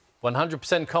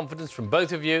 100% confidence from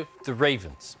both of you. The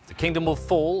Ravens. The kingdom will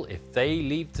fall if they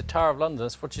leave the Tower of London.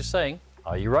 That's what you're saying.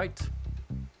 Are you right?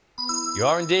 You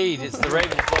are indeed. It's the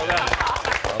Ravens. Well done.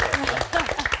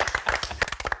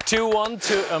 2-1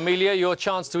 to Amelia. Your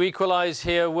chance to equalise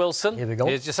here, Wilson. Here we go.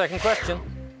 Here's your second question.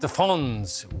 The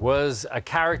Fonz was a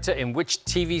character in which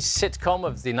TV sitcom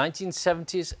of the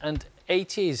 1970s and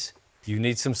 80s? You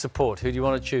need some support. Who do you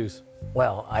want to choose?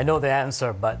 Well, I know the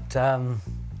answer, but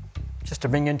just to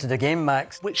bring you into the game,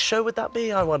 Max. Which show would that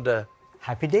be, I wonder?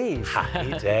 Happy Days.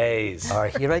 Happy Days. Are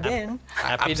here again.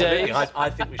 Happy Absolutely. Days. I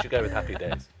think we should go with Happy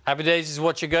Days. Happy Days is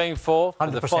what you're going for.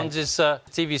 100%. The Fonz'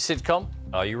 TV sitcom.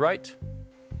 Are you right?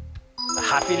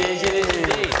 Happy Days it is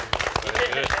indeed.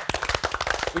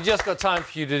 We just got time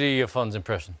for you to do your Fonz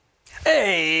impression.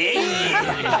 Hey!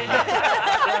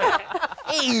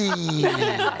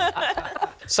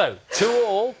 So,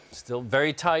 2-2, still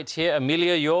very tight here.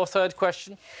 Amelia, your third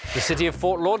question. The city of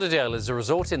Fort Lauderdale is a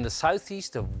resort in the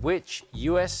southeast of which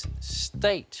US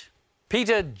state?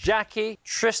 Peter, Jackie,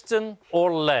 Tristan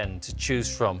or Len to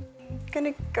choose from? I'm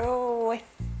going to go with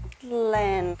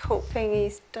Len, hoping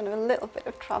he's done a little bit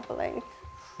of travelling.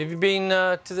 Have you been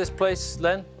to this place,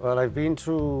 Len? Well, I've been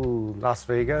to Las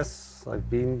Vegas, I've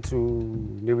been to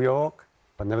New York,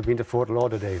 I've never been to Fort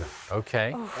Lauderdale.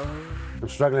 OK. Oh. I'm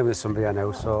struggling with somebody I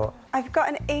know, so... I've got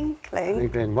an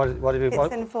inkling. What did you...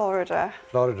 It's in Florida.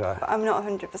 Florida. But I'm not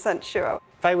 100% sure.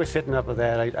 If I was sitting up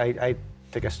there, I'd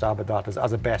take a stab at that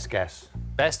as a best guess.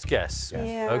 Best guess? Yes.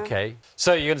 Yeah. OK.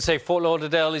 So you're going to say Fort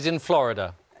Lauderdale is in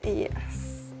Florida? Yes.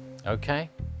 OK.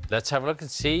 Let's have a look and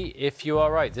see if you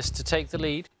are right. This is to take the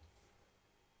lead.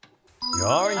 You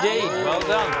are indeed. Well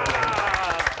done.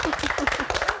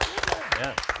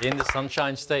 Yeah, in the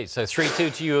Sunshine State. So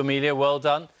 3-2 to you, Amelia. Well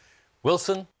done.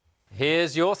 Wilson,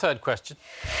 here's your third question.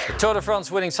 The Tour de France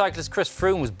winning cyclist Chris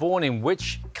Froome was born in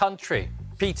which country?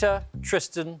 Peter,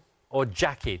 Tristan or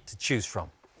Jackie to choose from?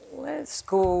 Let's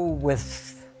go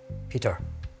with Peter.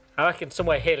 I reckon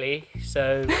somewhere hilly,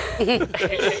 so...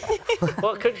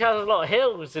 What country has a lot of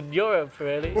hills in Europe,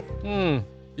 really? You're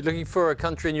looking for a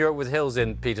country in Europe with hills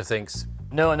in, Peter thinks.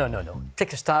 No.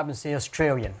 Take a stab and say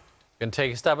Australian. Going to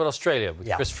take a stab at Australia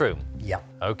with Chris Froome? Yeah.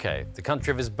 OK. The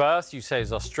country of his birth, you say,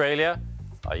 is Australia.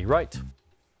 Are you right?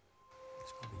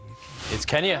 It's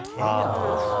Kenya.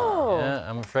 Oh. Yeah,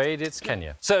 I'm afraid it's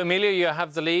Kenya. So, Amelia, you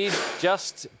have the lead.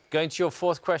 Just going to your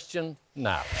fourth question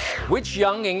now. Which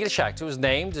young English actor was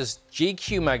named as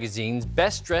GQ magazine's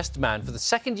best dressed man for the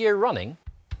second year running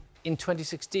in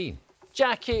 2016?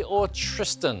 Jackie or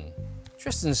Tristan?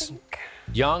 Tristan's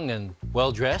young and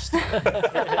well dressed.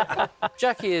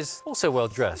 Jackie is also well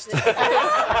dressed.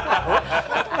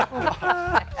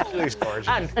 She looks gorgeous.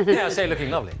 And, yeah, I say looking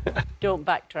lovely. Don't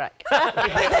backtrack.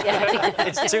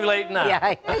 It's too late now.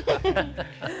 Yeah.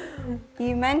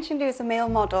 You mentioned he was a male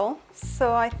model,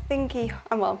 so I think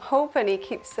I'm hoping he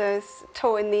keeps his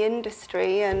toe in the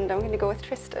industry, and I'm going to go with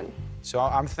Tristan. So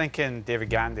I'm thinking David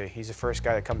Gandy. He's the first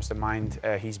guy that comes to mind.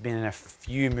 He's been in a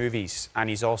few movies, and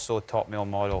he's also a top male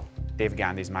model. David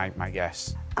Gandy's my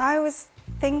guess. I was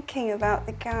thinking about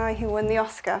the guy who won the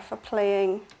Oscar for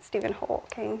playing Stephen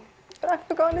Hawking, but I've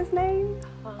forgotten his name.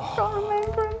 I can't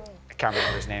remember him. I can't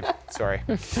remember his name. Sorry.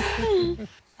 I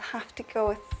have to go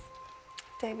with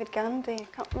David Gandy. I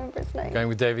can't remember his name. Going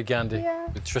with David Gandy. Yeah.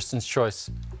 With Tristan's choice.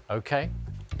 OK.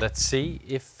 Let's see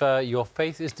if your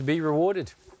faith is to be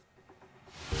rewarded.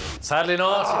 Sadly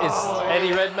not, it's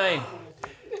Eddie Redmayne.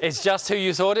 It's just who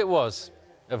you thought it was,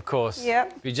 of course.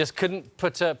 Yep. You just couldn't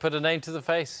put a name to the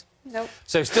face. Nope.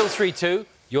 So still 3-2.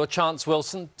 Your chance,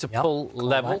 Wilson, to pull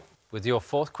level with your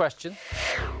fourth question.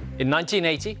 In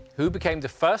 1980, who became the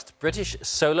first British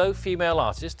solo female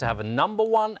artist to have a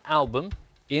 #1 album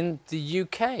in the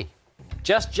UK?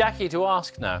 Just Jackie to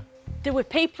ask now. There were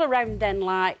people around then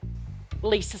like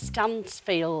Lisa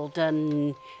Stansfield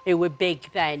and who were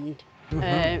big then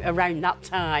around that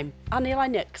time. Annie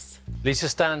Lennox. Lisa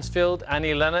Stansfield,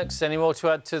 Annie Lennox. Any more to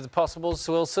add to the possibles,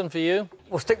 Wilson, for you?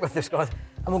 We'll stick with the Scots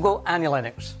and we'll go Annie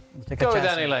Lennox. We'll go with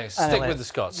Annie Lennox. Stick with the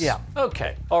Scots. Yeah.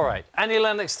 OK. All right. Annie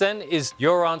Lennox, then, is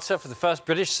your answer for the first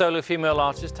British solo female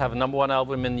artist to have a #1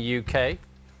 album in the UK.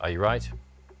 Are you right?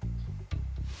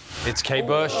 It's Kate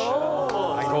Bush.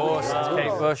 Of course, it's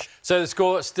Kate Bush. So the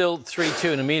score is still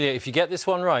 3-2. And Amelia, if you get this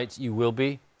one right, you will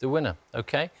be the winner.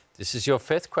 OK? This is your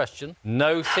fifth question.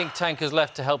 No think tankers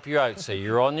left to help you out, so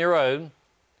you're on your own.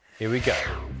 Here we go.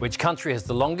 Which country has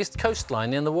the longest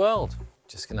coastline in the world?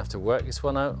 Just going to have to work this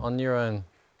one out on your own.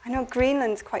 I know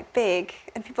Greenland's quite big,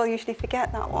 and people usually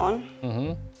forget that one.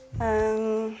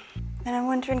 And I'm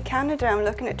wondering Canada. I'm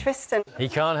looking at Tristan. He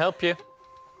can't help you.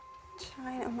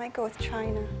 China. I might go with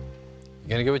China. You're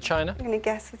going to go with China? I'm going to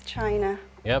guess with China.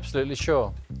 You're absolutely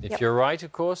sure? If you're right,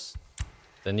 of course,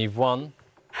 then you've won.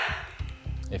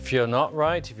 If you're not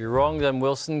right, if you're wrong, then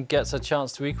Wilson gets a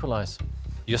chance to equalise.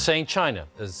 You're saying China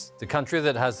is the country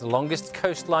that has the longest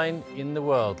coastline in the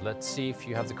world. Let's see if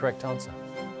you have the correct answer.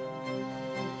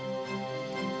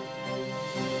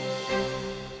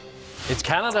 It's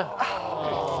Canada.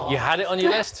 You had it on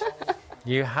your list.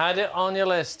 You had it on your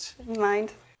list. Never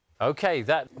mind. OK,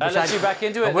 that lets you back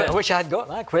into it. I wish I had got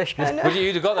that question. Would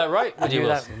you have got that right? Would you?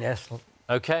 That, yes.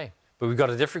 OK, but we've got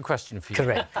a different question for you.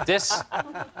 Correct. This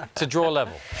to draw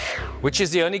level. Which is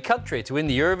the only country to win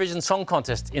the Eurovision Song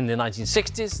Contest in the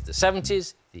 1960s, the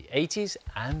 70s, the 80s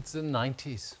and the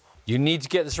 90s? You need to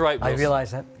get this right, Wilson. I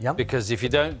realise that, yep. Because if you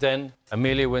don't, then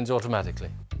Amelia wins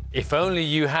automatically. If only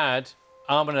you had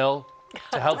Armanelle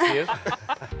to help you,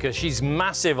 because she's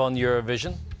massive on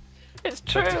Eurovision. It's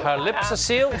true. But her lips are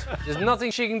sealed. There's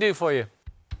nothing she can do for you.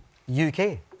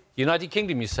 UK. United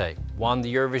Kingdom, you say, won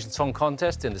the Eurovision Song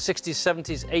Contest in the 60s,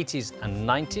 70s, 80s and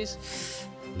 90s.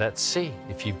 Let's see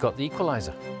if you've got the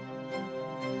equaliser.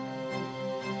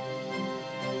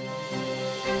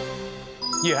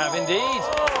 You have indeed.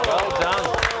 Well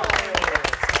done.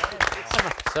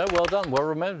 So, well done. Well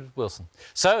remembered, Wilson.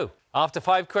 So, after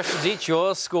 5 questions each,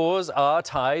 your scores are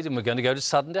tied and we're going to go to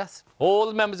sudden death. All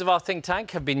the members of our think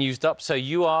tank have been used up, so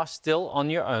you are still on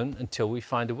your own until we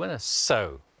find a winner.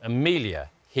 So, Amelia,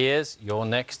 here's your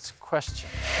next question.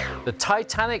 The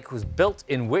Titanic was built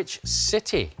in which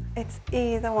city? It's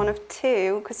either one of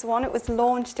two, because the one it was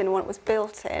launched in, one it was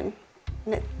built in,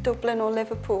 and it's Dublin or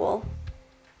Liverpool.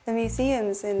 The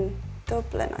museum's in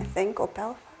Dublin, I think, or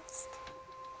Belfast.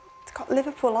 It's got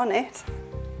Liverpool on it.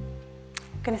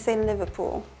 I'm going to say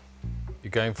Liverpool.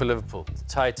 You're going for Liverpool. The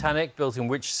Titanic built in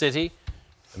which city?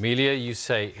 Amelia, you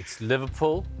say it's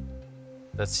Liverpool.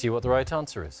 Let's see what the right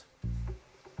answer is.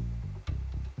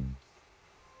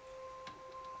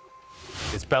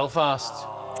 It's Belfast.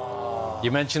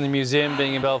 You mentioned the museum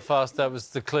being in Belfast. That was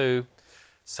the clue.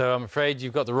 So I'm afraid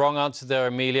you've got the wrong answer there,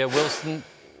 Amelia. Wilson,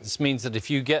 this means that if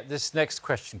you get this next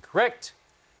question correct,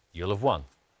 you'll have won.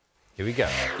 Here we go.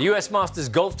 The US Masters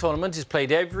Golf Tournament is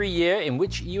played every year in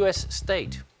which US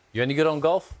state? You any good on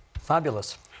golf?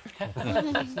 Fabulous.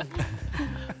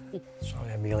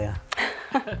 Sorry, Amelia.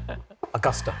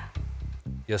 Augusta.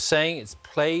 You're saying it's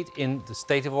played in the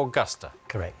state of Augusta?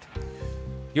 Correct.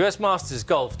 US Masters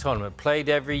Golf Tournament played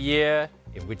every year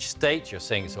in which state? You're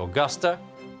saying it's Augusta.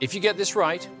 If you get this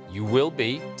right, you will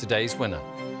be today's winner.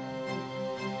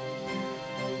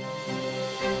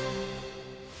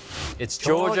 It's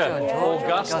Georgia.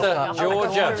 Augusta,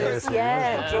 Georgia.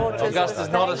 Yeah, Georgia. Augusta's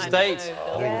not a state.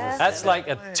 Yeah. That's like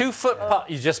a 2-foot putt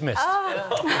you just missed.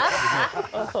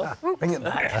 Bring it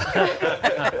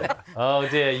back. Oh,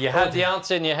 dear. You had the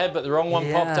answer in your head, but the wrong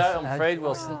one popped out, I'm afraid,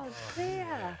 Wilson. Oh,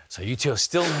 dear. So you two are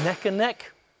still neck and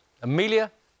neck. Amelia,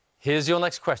 here's your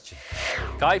next question.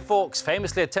 Guy Fawkes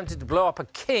famously attempted to blow up a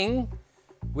king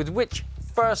with which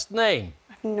first name?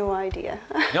 I have no idea.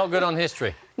 Not good on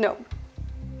history. No.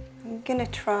 I'm going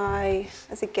to try,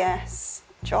 as a guess,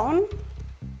 John?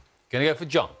 Going to go for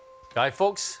John. Guy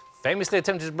Fawkes famously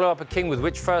attempted to blow up a king with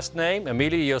which first name?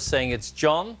 Amelia, you're saying it's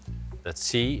John. Let's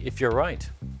see if you're right.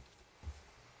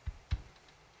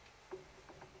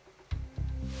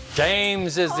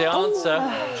 James is the answer.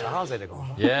 Charles had to go.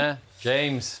 Yeah,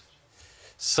 James.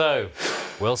 So,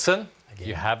 Wilson,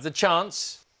 you have the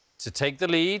chance to take the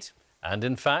lead and,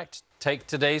 in fact, take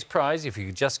today's prize if you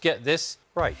could just get this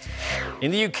right. In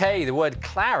the UK, the word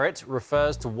claret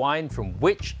refers to wine from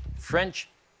which French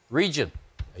region?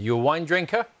 Are you a wine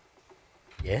drinker?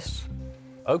 Yes.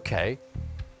 OK.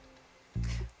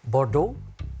 Bordeaux.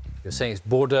 You're saying it's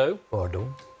Bordeaux?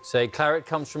 Bordeaux. Say claret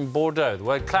comes from Bordeaux. The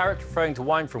word claret referring to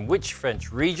wine from which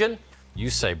French region? You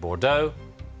say Bordeaux.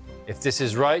 If this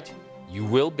is right, you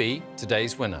will be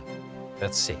today's winner.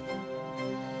 Let's see.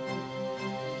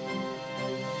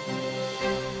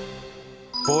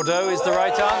 Bordeaux is the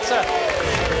right answer.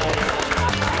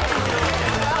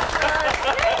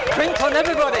 Drink on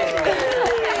everybody.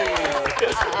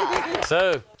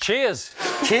 So, cheers.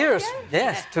 Cheers.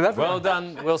 Yes, to everyone. Well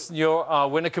done, Wilson. You're our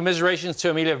winner. Commiserations to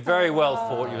Amelia. Very well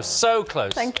fought. You were so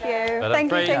close. Thank you. But Thank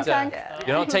you, afraid, Think Tank.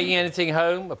 you're not taking anything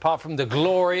home apart from the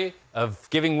glory of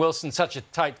giving Wilson such a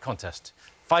tight contest.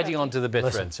 Fighting on to the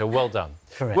bitter end, so well done.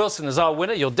 Correct. Wilson, as our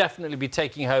winner, you'll definitely be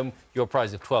taking home your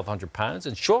prize of £1,200,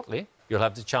 and shortly you'll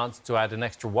have the chance to add an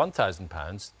extra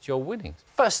 £1,000 to your winnings.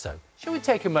 First, though, shall we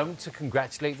take a moment to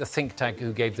congratulate the think tank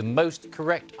who gave the most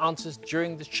correct answers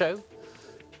during the show?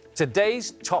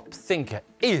 Today's top thinker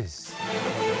is...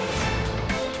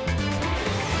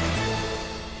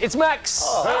 It's Max!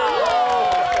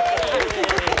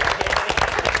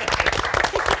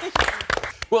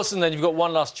 Wilson, then, you've got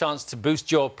one last chance to boost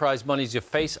your prize money as you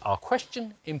face our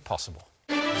question impossible.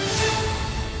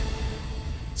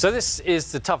 So this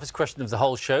is the toughest question of the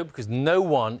whole show because no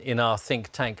one in our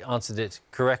think tank answered it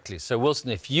correctly. So,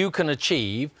 Wilson, if you can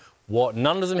achieve what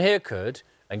none of them here could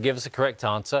and give us a correct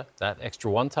answer, that extra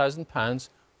 £1,000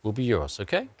 will be yours,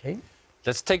 OK? OK.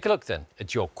 Let's take a look, then,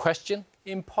 at your question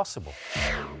impossible.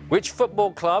 Which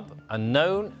football club are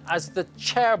known as the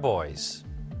Chairboys?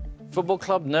 Football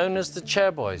club known as the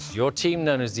Chairboys. Your team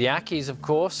known as the Ackies, of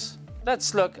course.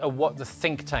 Let's look at what the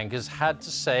think tankers had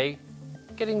to say,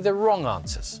 getting the wrong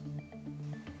answers.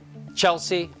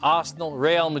 Chelsea, Arsenal,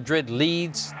 Real Madrid,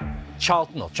 Leeds,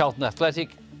 Charlton or Charlton Athletic,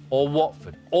 or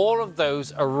Watford. All of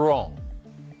those are wrong.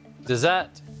 Does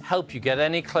that help you get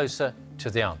any closer to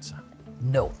the answer?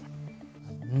 No.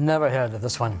 Never heard of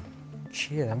this one.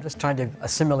 Chair. I'm just trying to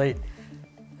assimilate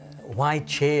why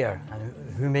chair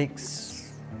and who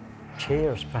makes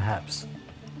chairs, perhaps.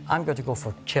 I'm going to go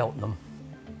for Cheltenham.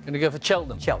 Going to go for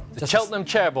Cheltenham? Cheltenham. The Cheltenham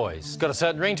Chairboys. Got a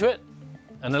certain ring to it?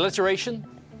 An alliteration?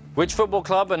 Which football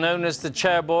club are known as the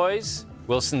Chairboys?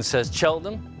 Wilson says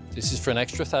Cheltenham. This is for an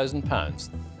extra £1,000.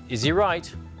 Is he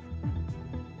right?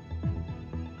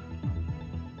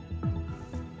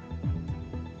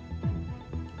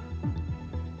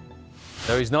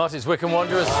 No, he's not. It's Wycombe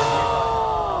Wanderers.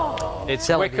 It's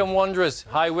Wycombe Wanderers.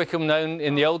 High Wycombe, known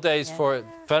in the old days for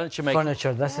furniture making.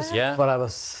 Furniture. This is what I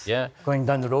was going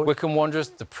down the road. Wycombe Wanderers,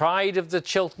 the pride of the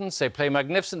Chilterns. They play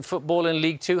magnificent football in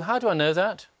League Two. How do I know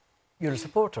that? You're a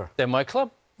supporter. They're my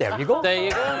club. There you go. There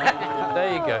you go.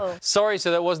 There you go. Sorry,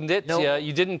 so that wasn't it. No.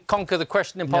 You didn't conquer the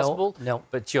question impossible. No.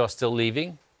 But you're still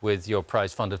leaving with your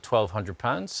prize fund of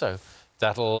 £1,200. So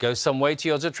that'll go some way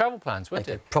towards your travel plans, won't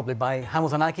it? Probably buy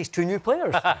Hamilton Ackies 2 new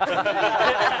players.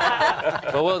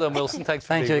 Well done, Wilson. Thanks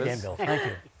for being with us. Thank you again, Bill. Thank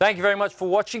you. Thank you very much for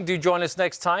watching. Do join us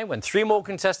next time when 3 more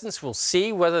contestants will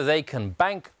see whether they can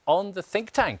bank on the think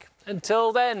tank.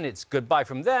 Until then, it's goodbye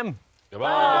from them.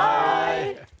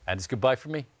 Goodbye. Bye. And it's goodbye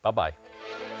from me. Bye-bye.